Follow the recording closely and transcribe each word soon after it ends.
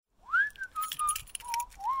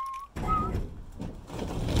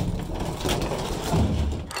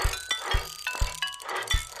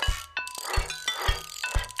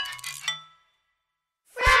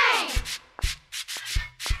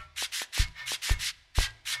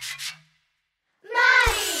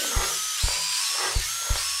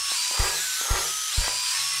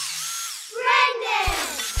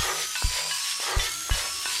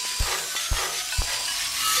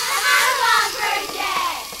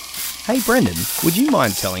Hey Brendan, would you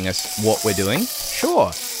mind telling us what we're doing? Sure.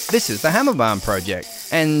 This is the Hammerbarn Project.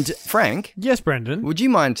 And Frank, Yes, Brendan. would you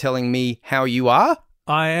mind telling me how you are?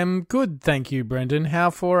 I am good, thank you, Brendan. How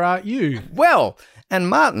far are you? Well, and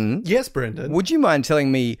Martin, Yes, Brendan. would you mind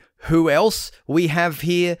telling me who else we have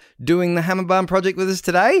here doing the Hammerbarn Project with us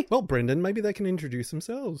today? Well, Brendan, maybe they can introduce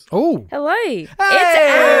themselves. Oh, Hello, Hey!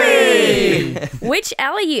 it's Allie. Which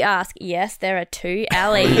Allie, you ask? Yes, there are two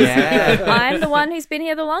Allies. Yeah. I'm the one who's been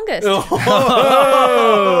here the longest. Oh,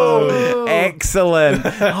 excellent.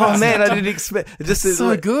 Oh man, I didn't expect.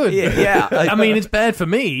 so good. Yeah. I mean, it's bad for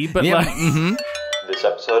me, but Yeah. like, This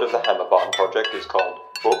episode of the Hammerbarn Project is called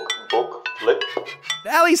Book Flip.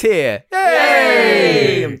 Ali's here.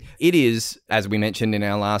 Yay! It is, as we mentioned in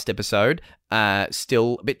our last episode,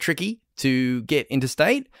 still a bit tricky to get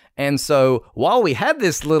interstate. And so while we had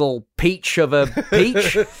this little peach of a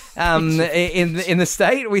peach in the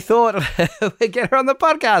state, we thought we'd get her on the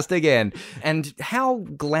podcast again. And how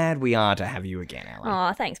glad we are to have you again, Ali.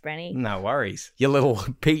 Aw, thanks, Brenny. No worries. You little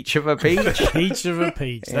peach of a peach. peach of a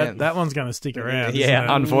peach. Yeah. That one's going to stick around. Yeah, isn't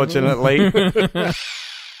it? unfortunately.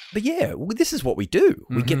 But yeah, this is what we do.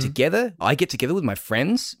 We get together. I get together with my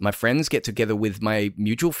friends. My friends get together with my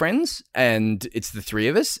mutual friends, and it's the three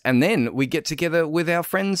of us. And then we get together with our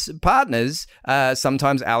friends' partners.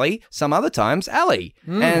 Sometimes Ali, some other times Ali,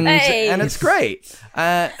 and Hey. and it's great.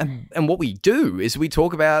 And what we do is we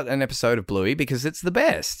talk about an episode of Bluey because it's the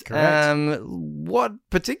best. Correct. What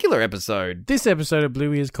particular episode? This episode of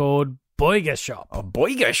Bluey is called Boiga Shop.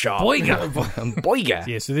 Boiga Shop. Boiga. Boiga.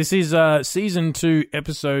 Yeah, so this is season 2,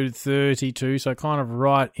 episode 32, so kind of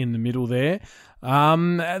right in the middle there.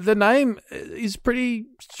 The name is pretty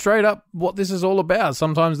straight up what this is all about.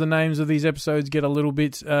 Sometimes the names of these episodes get a little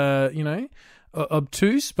bit,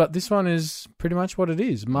 obtuse, but this one is pretty much what it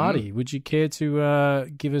is. Marty, would you care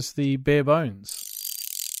to give us the bare bones?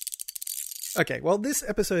 Okay, well, this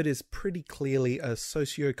episode is pretty clearly a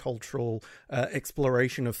socio-cultural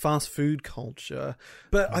exploration of fast food culture,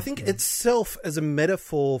 but I think itself as a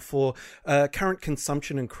metaphor for current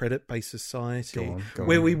consumption and credit-based society,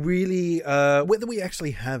 where we really, whether we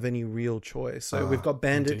actually have any real choice. So we've got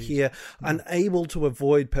Bandit here, unable to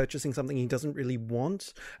avoid purchasing something he doesn't really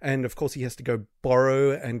want, and of course he has to go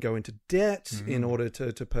borrow and go into debt in order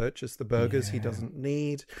to purchase the burgers he doesn't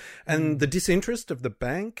need, and the disinterest of the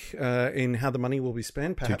bank in how the money will be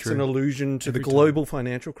spent, perhaps an allusion to the global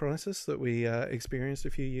financial crisis that we experienced a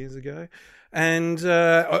few years ago. And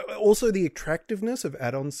also the attractiveness of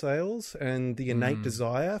add-on sales and the innate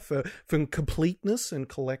desire for completeness and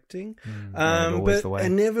collecting, always the way. but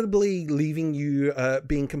inevitably leaving you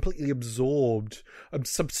being completely absorbed,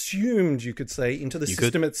 subsumed, you could say, into the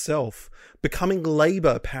system itself, becoming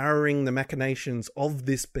labor powering the machinations of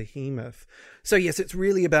this behemoth. So yes, it's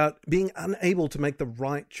really about being unable to make the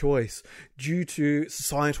right choice due to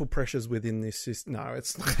societal pressures within this system. No,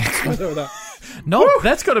 it's not. No,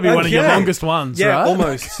 that's got to be one of your Okay. longest ones, Yeah, right?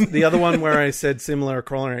 almost. The other one where I said similar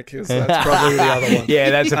chronic, that's probably the other one. Yeah,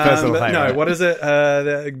 that's a personal but favourite. no, what is it?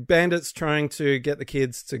 The Bandit's trying to get the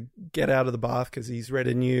kids to get out of the bath because he's read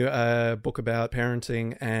a new book about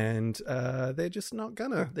parenting, and they're just not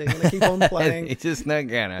gonna. They're gonna keep on playing. It's just not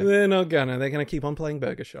gonna. They're not gonna. They're gonna keep on playing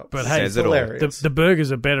Burger Shop. But hey, Says it all. the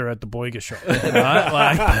burgers are better at the Boiga Shop, right?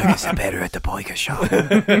 Like, Burgers are better at the Boiga Shop.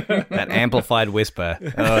 That amplified whisper.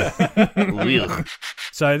 Ugh.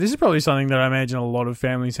 So this is probably something that I imagine a lot of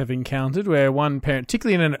families have encountered, where one parent,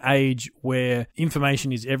 particularly in an age where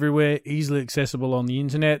information is everywhere, easily accessible on the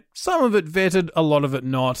internet, some of it vetted, a lot of it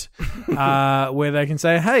not, where they can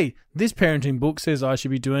say, hey, this parenting book says I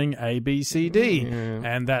should be doing A, B, C, D.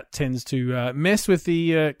 And that tends to mess with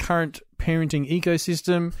the current parenting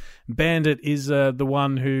ecosystem. Bandit is the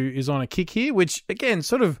one who is on a kick here, which, again,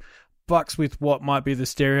 sort of bucks with what might be the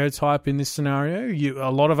stereotype in this scenario.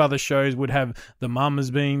 A lot of other shows would have the mum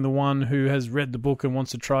as being the one who has read the book and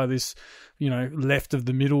wants to try this, left of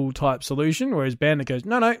the middle type solution, whereas Bandit goes,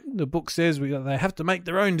 no, the book says they have to make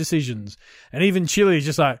their own decisions. And even Chili is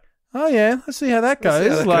just like, oh yeah, let's see how that Let's see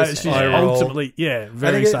how goes. that Like goes. she's Eye roll. ultimately,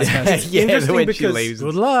 very I think sarcastic. Yeah, interesting when she because- leaves.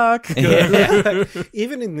 Good luck.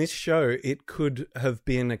 Even in this show, it could have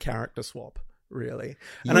been a character swap, really.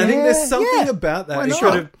 And I think there's something about that. Why It not?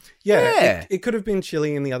 could have, Yeah. It could have been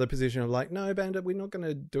Chili in the other position of like, no, Bandit, we're not going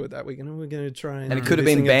to do it that way. We're going to try and And it do could have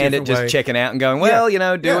this been in a Bandit different just way. checking out and going, well,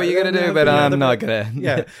 do what you're going to do, but I'm not going to.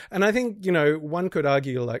 Yeah. And I think, one could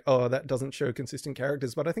argue like, oh, that doesn't show consistent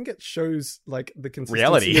characters, but I think it shows like the consistency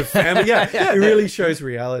Reality. of family. Yeah, it really shows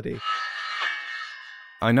reality.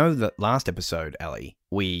 I know that last episode, Ali,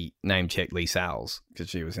 we name-checked Lee Salles because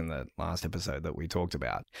she was in the last episode that we talked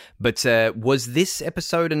about. But was this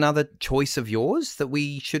episode another choice of yours that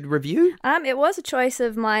we should review? It was a choice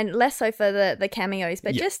of mine, less so for the cameos,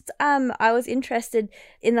 but just I was interested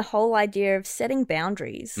in the whole idea of setting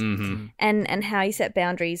boundaries and how you set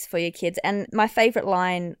boundaries for your kids. And my favourite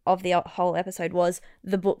line of the whole episode was,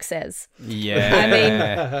 "The book says." Yeah. I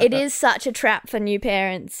mean, it is such a trap for new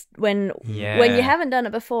parents when you haven't done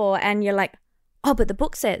it before and you're like, oh, but the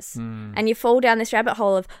book says. And you fall down this rabbit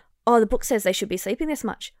hole of, oh, the book says they should be sleeping this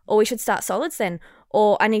much, or we should start solids then,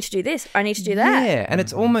 or I need to do this, or I need to do that. Yeah, and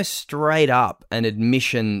it's almost straight up an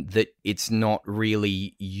admission that it's not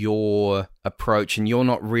really your approach and you're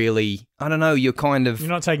not really, I don't know, you're kind of... You're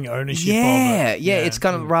not taking ownership of Yeah, it. yeah, it's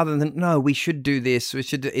kind of rather than, no, we should do this,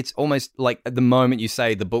 it's almost like at the moment you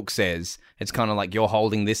say the book says, it's kind of like you're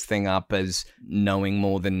holding this thing up as knowing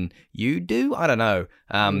more than you do. I don't know.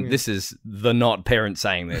 This is the not parent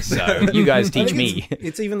saying this, so you guys teach me.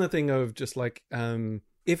 It's even the thing of just like...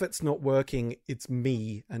 if it's not working, it's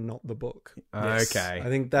me and not the book. Okay. I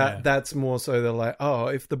think that's more so they're like, oh,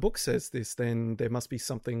 if the book says this, then there must be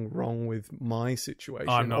something wrong with my situation.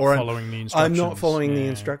 I'm not or following the instructions. I'm not following the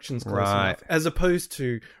instructions close Right. enough. As opposed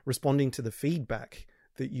to responding to the feedback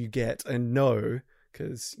that you get and know,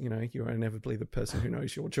 because, you know, you are inevitably the person who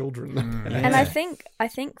knows your children. And I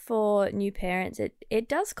think for new parents, it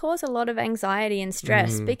does cause a lot of anxiety and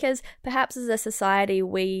stress because perhaps as a society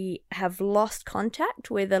we have lost contact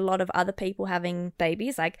with a lot of other people having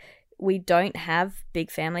babies. Like, we don't have big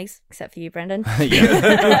families, except for you, Brendan.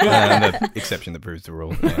 The exception that proves the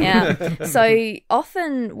rule. Yeah. So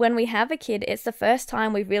often when we have a kid, it's the first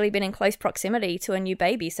time we've really been in close proximity to a new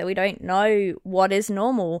baby. So we don't know what is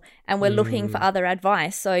normal and we're looking for other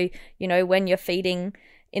advice. So, you know, when you're feeding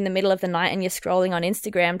in the middle of the night and you're scrolling on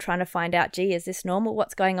Instagram trying to find out, gee, is this normal?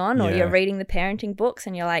 What's going on? Or you're reading the parenting books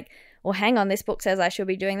and you're like, well, hang on, this book says I should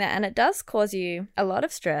be doing that. And it does cause you a lot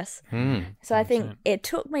of stress. So I think it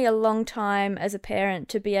took me a long time as a parent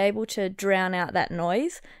to be able to drown out that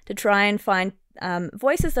noise, to try and find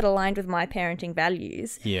voices that aligned with my parenting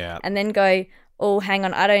values. Yeah. And then go, oh, hang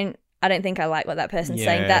on, I don't think I like what that person's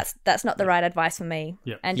saying. That's not the right advice for me.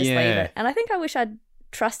 And just leave it. And I think I wish I'd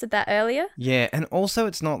trusted that earlier. Yeah, and also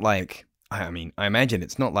it's not like, I mean, I imagine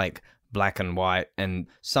it's not like black and white, and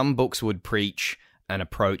some books would preach an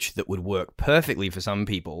approach that would work perfectly for some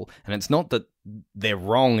people, and it's not that they're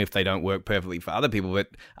wrong if they don't work perfectly for other people, but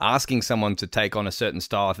asking someone to take on a certain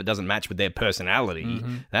style if it doesn't match with their personality,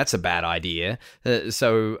 that's a bad idea.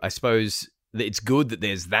 So I suppose that it's good that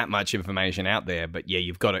there's that much information out there, but yeah,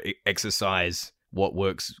 you've got to exercise what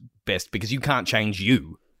works best because you can't change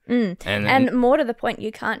you. And more to the point,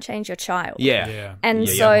 you can't change your child. Yeah. And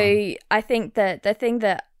I think that the thing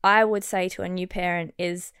that I would say to a new parent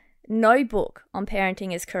is no book on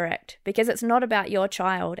parenting is correct, because it's not about your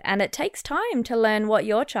child, and it takes time to learn what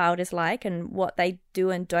your child is like and what they do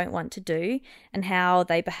and don't want to do and how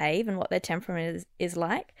they behave and what their temperament is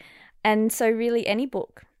like. And so really any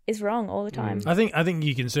book is wrong all the time. I think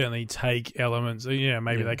you can certainly take elements,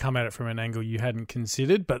 maybe they come at it from an angle you hadn't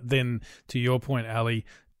considered, but then to your point, Ali,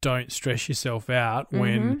 don't stress yourself out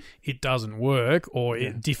when it doesn't work or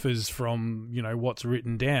it differs from, what's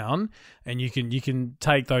written down, and you can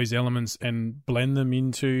take those elements and blend them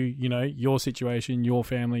into, your situation, your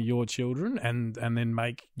family, your children, and then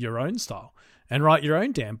make your own style and write your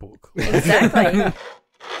own damn book. Exactly.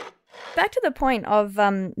 Back to the point of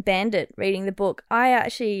Bandit reading the book, I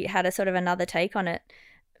actually had a sort of another take on it.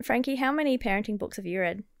 Frankie, how many parenting books have you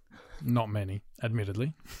read? Not many,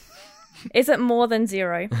 admittedly. Is it more than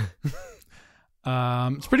 0?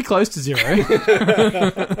 It's pretty close to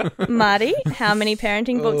 0. Marty, how many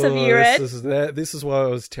parenting books have you read? This is what I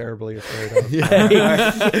was terribly afraid of.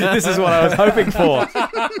 This is what I was hoping for.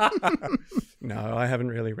 No, I haven't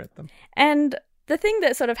really read them. And the thing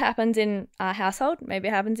that sort of happens in our household, maybe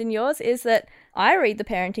it happens in yours, is that I read the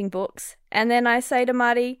parenting books and then I say to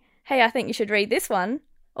Marty, hey, I think you should read this one.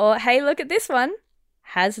 Or, hey, look at this one.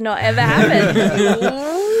 Has not ever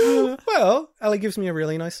happened. Well, Ali gives me a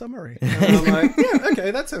really nice summary. And I'm like, yeah,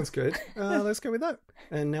 okay, that sounds good. Let's go with that.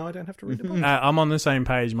 And now I don't have to read the book. I'm on the same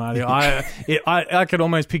page, Marty. I could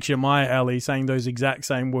almost picture my Ali saying those exact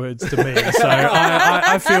same words to me. So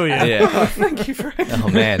I feel you. Yeah. Oh, thank you for Oh,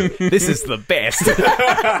 man. This is the best.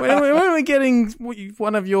 when we're getting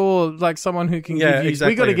one of your, like someone who can give you...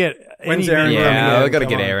 exactly. We got to get... When's anything. Erin Yeah, coming in? I've got to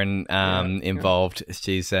Come get on. Erin involved.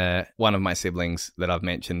 She's one of my siblings that I've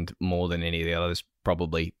mentioned more than any of the others,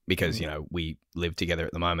 probably because, we live together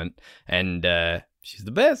at the moment. And She's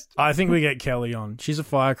the best. I think we get Kelly on. She's a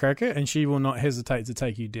firecracker, and she will not hesitate to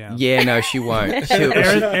take you down. Yeah, no, she won't.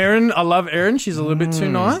 Erin, I love Erin. She's a little bit too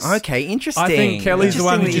nice. Okay, interesting. I think Kelly's the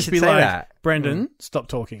one Interesting who'd that just you be should say like, that. Brendan, stop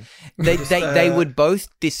talking. They would both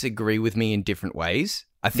disagree with me in different ways.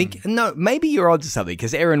 I think, no, maybe you're onto something,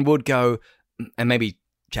 because Erin would go, and maybe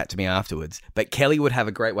chat to me afterwards, but Kelly would have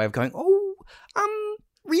a great way of going,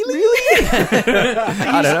 really?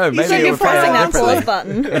 I don't know. Maybe So it you're would play pressing out that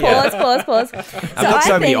differently. pause button. Pause. I've got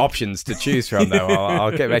so many think- options to choose from, though.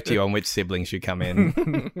 I'll get back to you on which sibling should come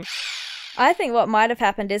in. I think what might have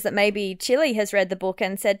happened is that maybe Chili has read the book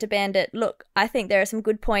and said to Bandit, look, I think there are some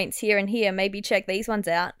good points here and here. Maybe check these ones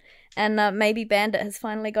out. And maybe Bandit has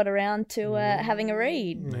finally got around to having a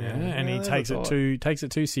read. Yeah, and he takes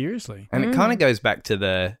it too seriously. And it kind of goes back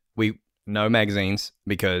to no magazines,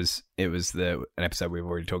 because it was an episode we've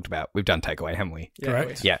already talked about. We've done Takeaway, haven't we?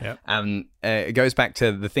 Correct. Yeah. Yep. It goes back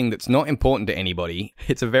to the thing that's not important to anybody.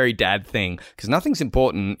 It's a very dad thing, because nothing's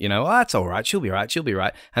important. It's all right. She'll be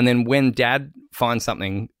right. And then when dad finds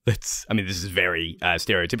something this is very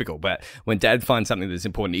stereotypical, but when dad finds something that's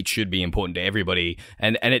important, it should be important to everybody.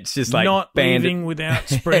 And it's just like not leaving without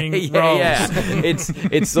spring rolls. Yeah.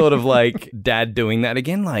 It's sort of like dad doing that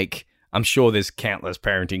again. Like, I'm sure there's countless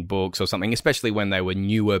parenting books or something, especially when they were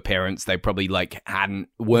newer parents. They probably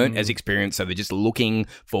weren't as experienced, so they're just looking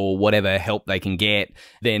for whatever help they can get.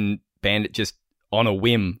 Then Bandit just on a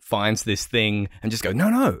whim finds this thing and just go,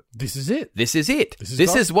 no, this is it. This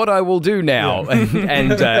is what I will do now. Yeah.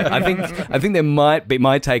 And I think there might be,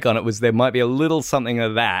 my take on it was there might be a little something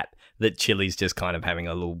of that Chili's just kind of having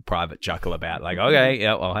a little private chuckle about, like, okay,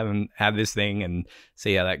 yeah, I'll have this thing and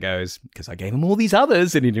see how that goes, because I gave him all these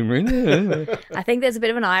others and he didn't really. I think there's a bit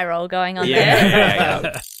of an eye roll going on there.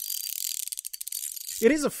 Yeah.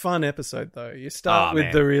 It is a fun episode, though. You start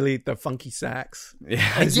with the funky sax.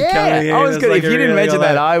 Yeah, as you come in. I was It's good. like if you didn't mention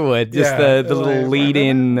that, I would. Just Yeah, the little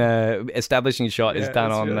lead-in establishing shot is Yeah, done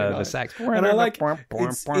it's on really the nice. sax. And I like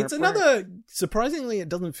it's another, surprisingly, it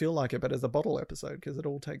doesn't feel like it, but as a bottle episode, because it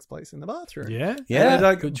all takes place in the bathroom. Yeah.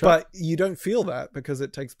 And Good choice. but you don't feel that because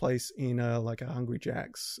it takes place in a Hungry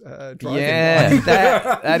Jack's driving Yeah,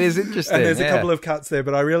 line. that is interesting. And there's a yeah. couple of cuts there,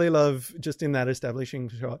 but I really love just in that establishing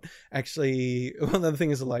shot. Actually, one of the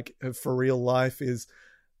things like for real life is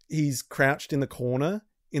he's crouched in the corner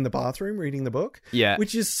in the bathroom reading the book. Yeah.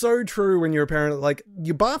 Which is so true when you're a parent. Like,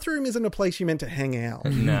 your bathroom isn't a place you're meant to hang out.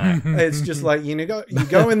 No. It's just like, you go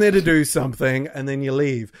in there to do something and then you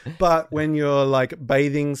leave. But when you're like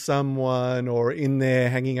bathing someone or in there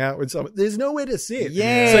hanging out with someone, there's nowhere to sit.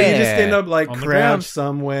 Yeah. So you just end up like On the ground. crouched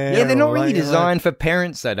somewhere. Yeah, they're not or, really like, designed for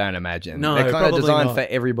parents, I don't imagine. No, they're kind of probably designed not. for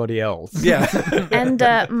everybody else. Yeah. And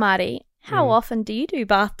Marty, how often do you do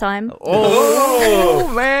bath time?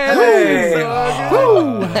 Oh, man.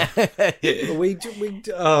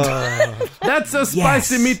 That's a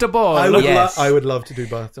spicy meatball. I would love to do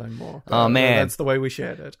bath time more. Oh, man. That's the way we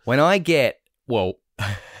shared it. When I get,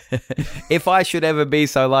 if I should ever be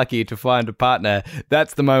so lucky to find a partner,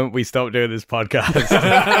 that's the moment we stop doing this podcast.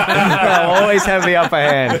 I'll always have the upper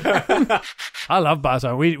hand. I love bath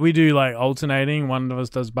time. We do like alternating. One of us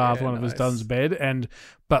does bath, one of us does bed.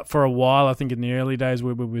 But for a while, I think in the early days,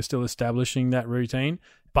 we were still establishing that routine.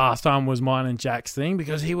 Bath time was mine and Jack's thing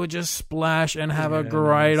because he would just splash and have a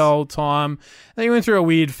great old time. And he went through a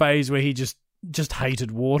weird phase where he just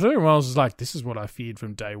hated water, and I was just like, this is what I feared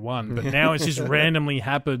from day one. But now it's just randomly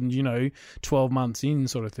happened, 12 months in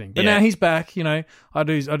sort of thing. But now he's back, I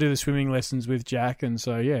do the swimming lessons with Jack, and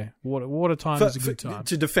so water time is a good time.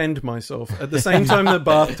 To defend myself, at the same time that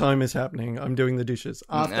bath time is happening, I'm doing the dishes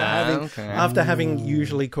after having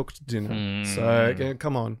usually cooked dinner. So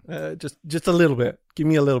come on, just a little bit. Give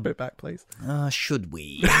me a little bit back, please. Should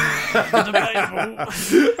we?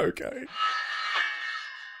 Okay.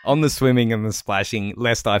 On the swimming and the splashing,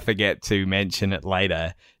 lest I forget to mention it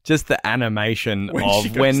later, just the animation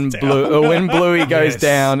of when Bluey goes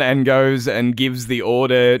down and goes and gives the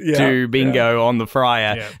order to Bingo on the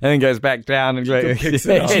fryer, and then goes back down and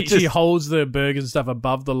she holds the burgers and stuff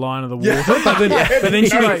above the line of the water, but then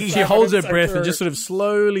she holds her breath and just sort of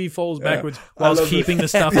slowly falls backwards whilst keeping the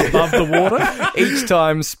stuff above the water. Each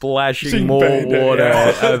time splashing more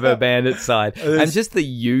water over Bandit's side. And just the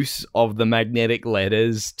use of the magnetic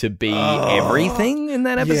letters to be everything in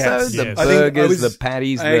that episode. Yes. The burgers, the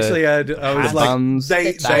patties, I was like, buns.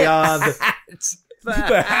 they are the... The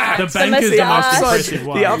banker's the most impressive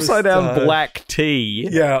one. The upside down Moustache. black T,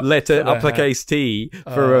 Yeah, letter for the uppercase T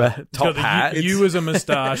for a It's got top the hat. U as a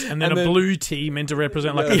moustache, and then And a then- blue T meant to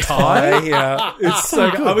represent like a tie. Yeah, it's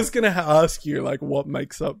so good. I was going to ask you like what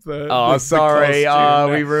makes up the. Oh, the sorry.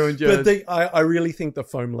 costume. We ruined yours. But I really think the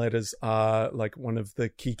foam letters are like one of the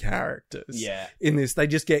key characters. Yeah. In this, they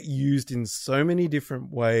just get used in so many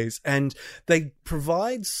different ways, and they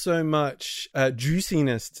provide so much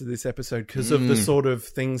juiciness to this episode because of the sort of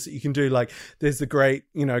things that you can do. Like, there's the great,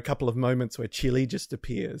 a couple of moments where Chili just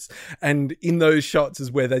appears, and in those shots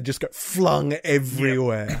is where they just get flung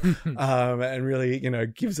everywhere, and really,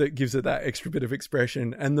 gives it that extra bit of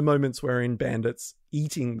expression. And the moments wherein Bandit's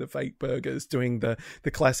eating the fake burgers, doing the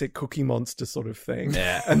classic Cookie Monster sort of thing,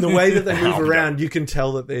 and the way that they move around, you can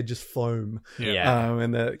tell that they're just foam. Yeah.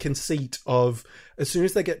 And the conceit of as soon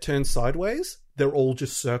as they get turned sideways, they're all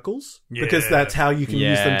just circles because that's how you can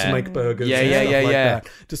use them to make burgers. Yeah, and yeah, stuff yeah, like yeah. that,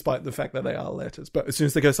 despite the fact that they are letters. But as soon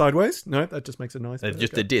as they go sideways, no, that just makes a nice.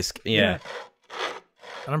 Just burger. a disc. Yeah.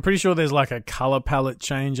 And I'm pretty sure there's like a color palette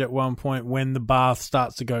change at one point when the bath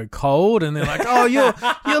starts to go cold, and they're like, "Oh,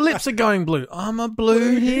 your lips are going blue. I'm a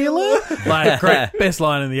blue healer." Like, great, best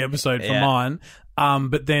line in the episode for mine.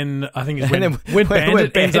 But then I think it's when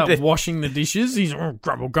Bandit ends up washing the dishes, he's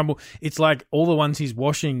grumble, grumble. It's like all the ones he's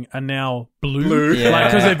washing are now blue. Yeah. Like,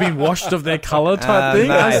 because they've been washed of their color type thing.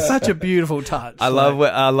 Nice. It's such a beautiful touch. I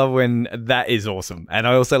love when that is awesome, and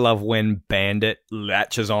I also love when Bandit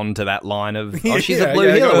latches on to that line of she's a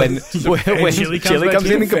blue healer when Chili Chili comes comes back in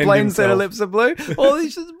to and complains that her defend lips are blue. Oh,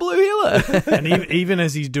 she's a blue healer. And even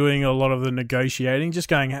as he's doing a lot of the negotiating, just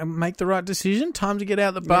going, make the right decision, time to get out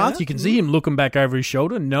of the bath. You can see him looking back over his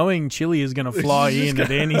shoulder, knowing Chili is going to fly in at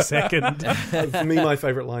any second. For me, my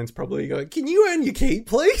favorite line's probably going, "Can you earn your keep,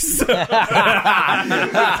 please?"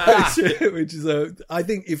 Which is I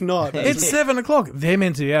think if not, It's 7 o'clock. They're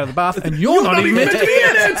meant to be out of the bath, and you're not even meant to be in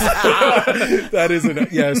it. that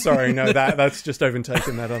isn't. Yeah, sorry, no, that's just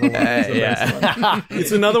overtaken that other line.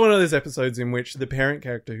 It's another one of those episodes in which the parent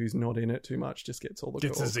character who's not in it too much just gets all the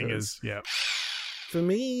Gets the calls. zingers. Yeah. For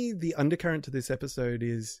me, the undercurrent to this episode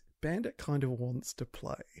is Bandit kind of wants to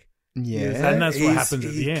play. Yeah. And that's what happens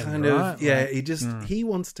at the end, kind right? of, yeah, he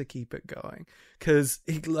wants to keep it going because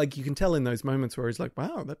you can tell in those moments where he's like,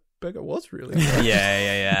 "Wow, that burger was really good."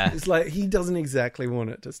 yeah. It's like he doesn't exactly want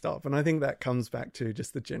it to stop, and I think that comes back to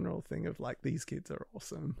just the general thing of like, these kids are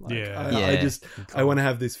awesome. Like, I want to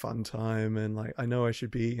have this fun time, and like I know I should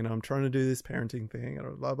be, I'm trying to do this parenting thing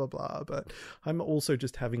and blah blah blah, but I'm also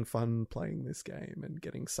just having fun playing this game and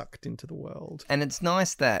getting sucked into the world. And it's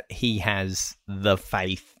nice that he has the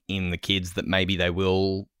faith in the kids that maybe they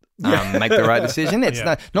will make the right decision. It's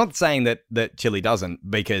not saying that Chili doesn't,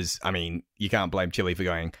 because I mean, you can't blame Chili for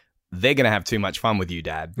going, "They're going to have too much fun with you,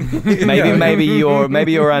 Dad." Maybe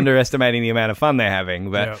you're underestimating the amount of fun they're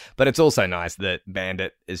having, but it's also nice that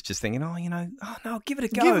Bandit is just thinking, "Oh no, give it a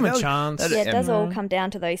go. Give him a chance." Yeah, it does all come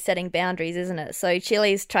down to those setting boundaries, isn't it? So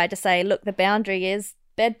Chili's tried to say, look, the boundary is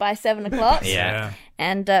bed by 7 o'clock. Yeah.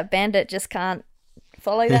 And Bandit just can't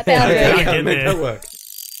follow that boundary. Get Make there. that work.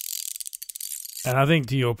 And I think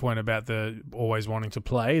to your point about the always wanting to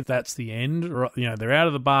play, that's the end. Right? They're out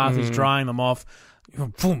of the bath, he's drying them off.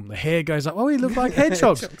 Boom, the hair goes up. Oh, we look like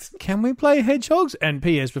hedgehogs. Can we play hedgehogs? And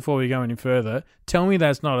P.S., before we go any further, tell me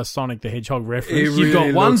that's not a Sonic the Hedgehog reference. You've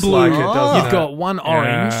got one looks blue, like it, doesn't you've it? got one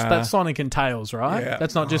orange. Yeah. That's Sonic and Tails, right? Yeah.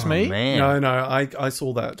 That's not just me? Man. No, I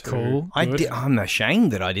saw that too. Cool. Good. I'm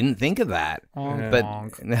ashamed that I didn't think of that.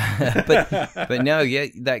 Bonk. But no, yeah,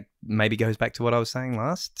 that maybe goes back to what I was saying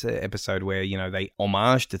last episode, where they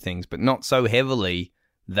homage to things, but not so heavily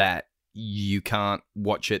that you can't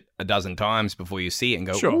watch it a dozen times before you see it and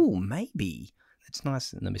go, Sure. "Oh, maybe it's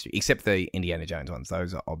nice in the mystery." Except the Indiana Jones ones;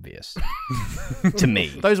 those are obvious to me.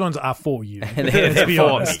 Those ones are for you. They're Let's be for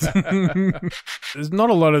honest. There's not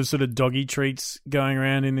a lot of sort of doggy treats going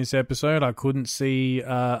around in this episode. I couldn't see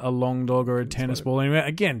a long dog or a tennis ball anywhere.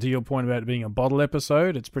 Again, to your point about it being a bottle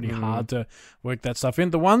episode, it's pretty hard to work that stuff in.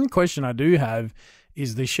 The one question I do have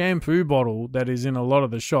is the shampoo bottle that is in a lot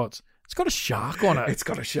of the shots. It's got a shark on it. It's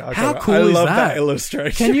got a shark. How on it. cool I is love that?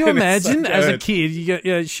 illustration. Can you It's so imagine as a good. kid, you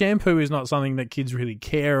get, shampoo is not something that kids really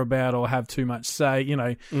care about or have too much say.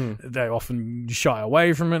 They often shy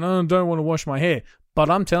away from it. "Oh, I don't want to wash my hair." But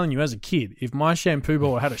I'm telling you, as a kid, if my shampoo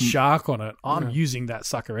bottle had a shark on it, I'm using that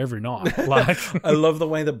sucker every night. Like, I love the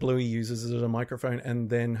way that Bluey uses it as a microphone and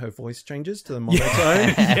then her voice changes to the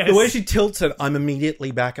monotone. The way she tilts it, I'm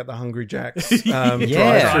immediately back at the Hungry Jack's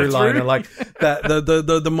drive-through liner. Like that,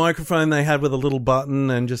 the microphone they had with a little button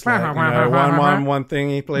and just like, one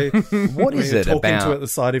thingy, please. What is it talk about? into it the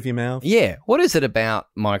side of your mouth. Yeah, what is it about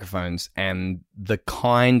microphones and the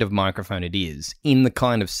kind of microphone it is in the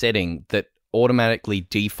kind of setting that automatically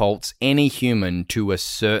defaults any human to a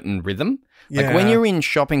certain rhythm? Like when you're in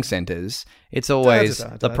shopping centers, it's always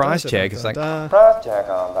the price check. It's like price check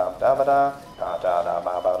on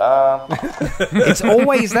it's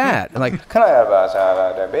always that. Like, can I have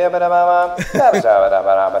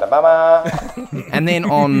and then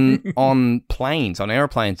on planes, on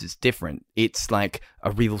airplanes, it's different. It's like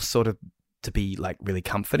a real sort of to be like really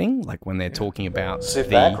comforting, like when they're talking about sit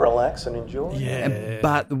back, relax, and enjoy. yeah.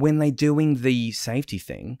 But when they're doing the safety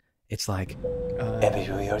thing, it's like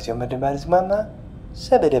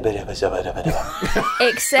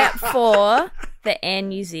Except for the Air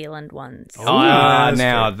New Zealand ones.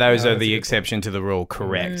 now those are the exception to the rule.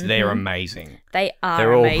 Correct. They're amazing. They are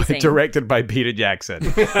They're all amazing. directed by Peter Jackson.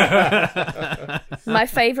 My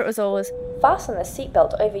favourite was always, fasten the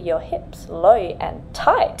seatbelt over your hips, low and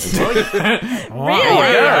tight. Really?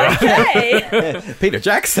 Okay. Peter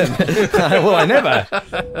Jackson. Well, I never.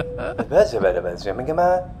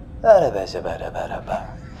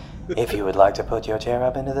 If you would like to put your chair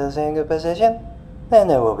up into the single position,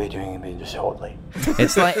 then I will be doing it shortly.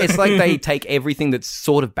 It's like they take everything that's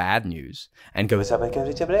sort of bad news and go,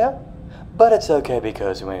 But it's okay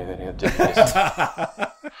because we're going to do this.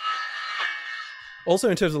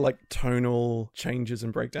 Also, in terms of like tonal changes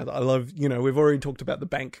and breakdowns, I love, we've already talked about the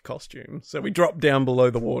bank costume. So we drop down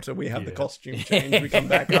below the water, we have the costume change, we come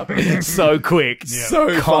back up again. so quick.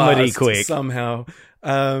 So comedy fast, quick. somehow.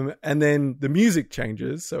 And then the music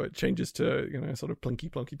changes, so it changes to sort of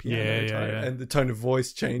plunky piano type, and the tone of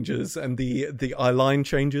voice changes, and the eye line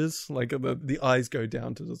changes, like the eyes go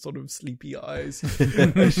down to the sort of sleepy eyes.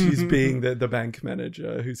 As she's being the bank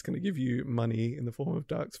manager who's going to give you money in the form of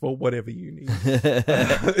ducks for whatever you need.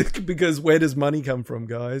 Because where does money come from,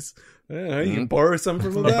 guys? I don't know, you can borrow some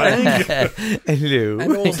from a bank. Hello.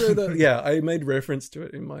 And also, I made reference to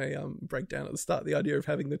it in my breakdown at the start, the idea of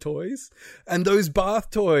having the toys. And those bath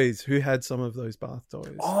toys, who had some of those bath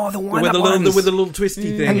toys? Oh, the with wind-up ones. with the little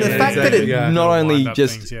twisty thing. And the fact that it not only Wind-up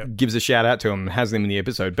just things, yeah. gives a shout out to him, has them in the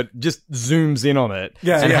episode, but just zooms in on it and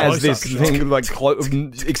yeah, has this close-up thing like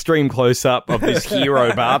extreme close up of this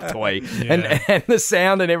hero bath toy, and the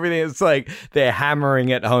sound and everything. It's like they're hammering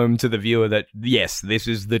it home to the viewer that yes, this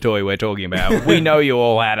is the toy we're talking about. We know you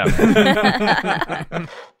all had them.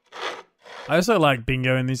 I also like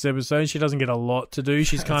Bingo in this episode. She doesn't get a lot to do.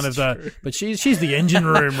 She's kind of but she's the engine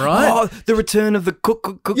room, right? Oh, the return of the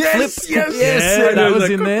cook flip. Yes. Yeah, I know, that was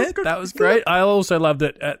the in there. That was great. I also love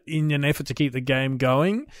that in an effort to keep the game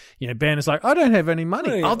going, Ben is like, I don't have any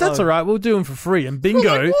money. Oh, that's all right. We'll do them for free. And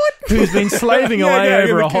Bingo, who's been slaving away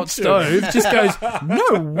over a hot stove, just goes,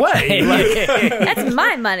 no way. That's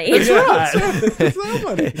my money. That's right. It's our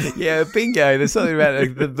money. Yeah, Bingo. There's something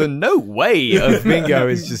about the no way of Bingo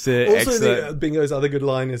is just excellent. Bingo's other good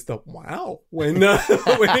line is the wow when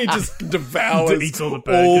he just devours Eats all the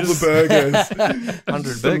burgers.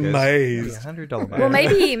 100 burgers. Amazed. $100 burgers. Well,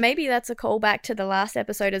 maybe that's a callback to the last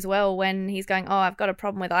episode as well, when he's going, oh, I've got a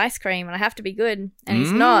problem with ice cream and I have to be good. And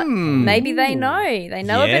he's not. Maybe they know. They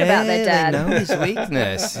know a bit about their dad. They know his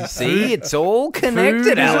weakness. See, it's all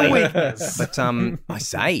connected, Ali. But I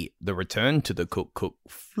say the return to the cook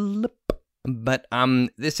flip. But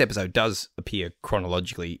this episode does appear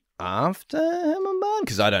chronologically after Hammer Barn,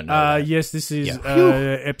 because I don't know. Yes, this is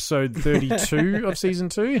episode 32 of season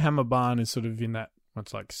 2. Hammer Barn is sort of in that.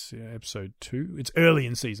 What's like episode 2? It's early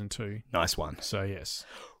in season 2. Nice one. So yes.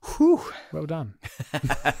 Whew. Well done.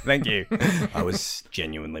 Thank you. I was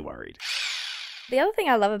genuinely worried. The other thing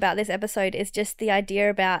I love about this episode is just the idea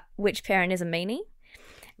about which parent is a meanie.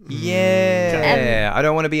 Yeah. I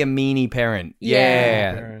don't want to be a meanie parent.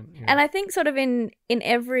 Yeah. And I think sort of in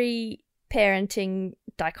every parenting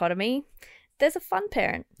dichotomy, there's a fun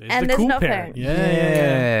parent and there's cool no parent. parent.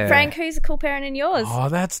 Yeah. Frank, who's a cool parent in yours? Oh,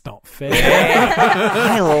 that's not fair.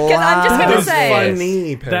 Because I'm just going to say,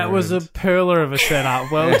 Funny That was a perler of a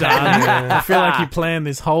setup. Well done. I feel like you planned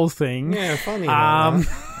this whole thing. yeah, funny.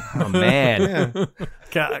 Oh, man.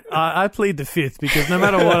 Yeah. I plead the fifth because no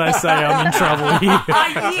matter what I say, I'm in trouble here.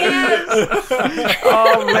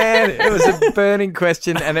 Oh, man. It was a burning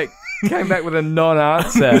question and it came back with a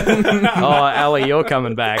non-answer. Oh, Ali, you're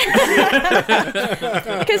coming back.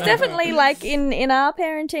 because definitely like in our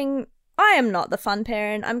parenting, I am not the fun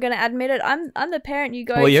parent. I'm going to admit it. I'm the parent you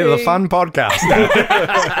go to. Well, you're the fun podcast. Well,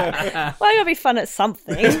 I gotta be fun at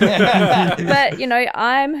something. But, you know,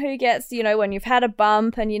 I'm who gets, you know, when you've had a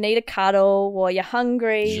bump and you need a cuddle or you're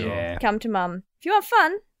hungry, Yeah. come to mum. If you want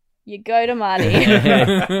fun, you go to Marty.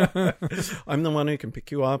 I'm the one who can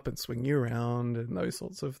pick you up and swing you around and those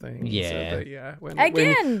sorts of things. Yeah. When,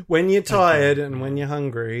 when you're tired and when you're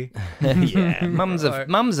hungry. Yeah, mums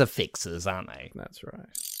are fixers, aren't they? That's right.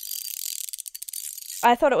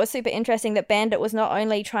 I thought it was super interesting that Bandit was not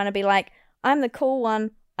only trying to be like, I'm the cool one,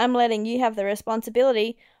 I'm letting you have the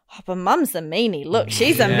responsibility. Oh, but Mum's the meanie. Look,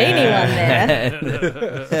 she's a meanie one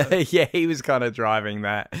there. Yeah, he was kind of driving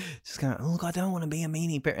that. Just going, look, I don't want to be a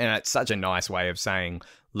meanie parent. And it's such a nice way of saying,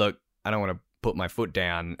 look, I don't want to put my foot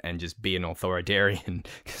down and just be an authoritarian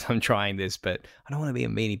because I'm trying this, but I don't want to be a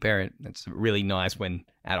meanie parent. It's really nice when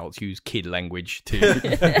adults use kid language to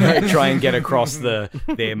try and get across their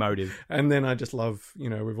motive. And then I just love,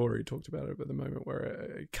 you know, we've already talked about it, but the moment where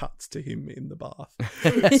it cuts to him in the bath.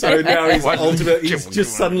 So now he's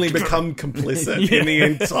just suddenly become complicit in the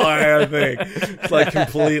entire thing. It's like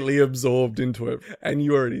completely absorbed into it. And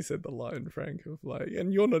you already said the line, Frank, of like,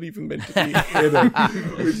 and you're not even meant to be in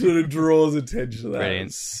it, which sort of draws attention to that. Brilliant.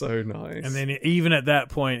 It's so nice. And then even at that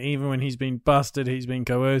point, even when he's been busted, he's been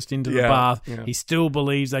coerced into the bath, he still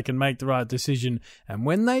believes they can make the right decision. And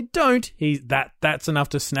when they don't, that's enough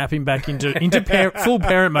to snap him back into full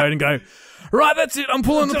parent mode and go, right, that's it, I'm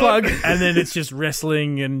pulling the plug. And then it's just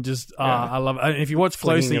wrestling and just, I love it. And if you watch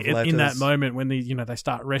closely in that moment when they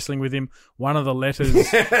start wrestling with him, one of the letters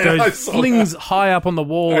flings high up on the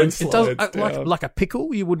wall and it does like a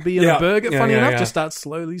pickle you would be in a burger, funny enough, just starts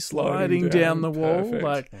slowly sliding down the wall. Perfect.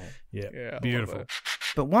 Like, beautiful.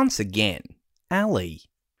 But once again, Ali,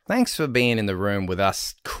 thanks for being in the room with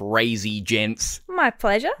us crazy gents. My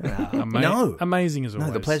pleasure. Amazing as always.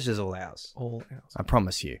 No, the pleasure's all ours. All ours. I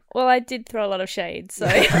promise you. Well, I did throw a lot of shade, so.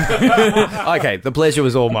 Okay, the pleasure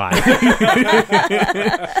was all mine.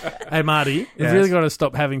 Hey, Marty, we've really got to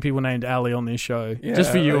stop having people named Ali on this show.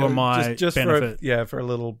 Just for you and my benefit. For a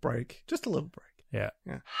little break. Just a little break. Yeah.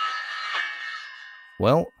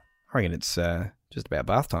 Well, I reckon it's just about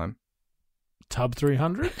bath time. Tub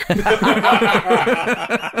 300?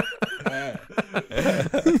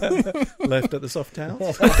 Left at the soft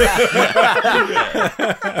towels.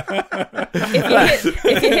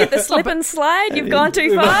 If you hit the slip and slide, you've gone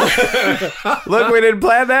too far. Look, we didn't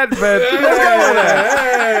plan that, but let's go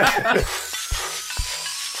with it.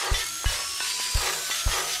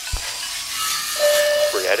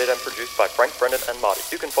 Created and produced by Frank Brennan and Marty.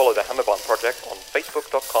 You can follow the Hammerbarn Project on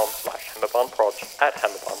facebook.com/HammerbarnProj, at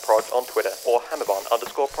HammerbarnProj on Twitter, or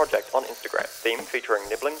Hammerbarn_project on Instagram. Theme featuring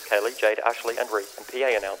Nibblings, Kaylee, Jade, Ashley, and Ree, and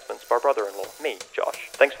PA announcements by brother-in-law, me, Josh.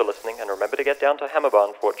 Thanks for listening, and remember to get down to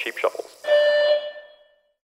Hammerbarn for cheap shovels.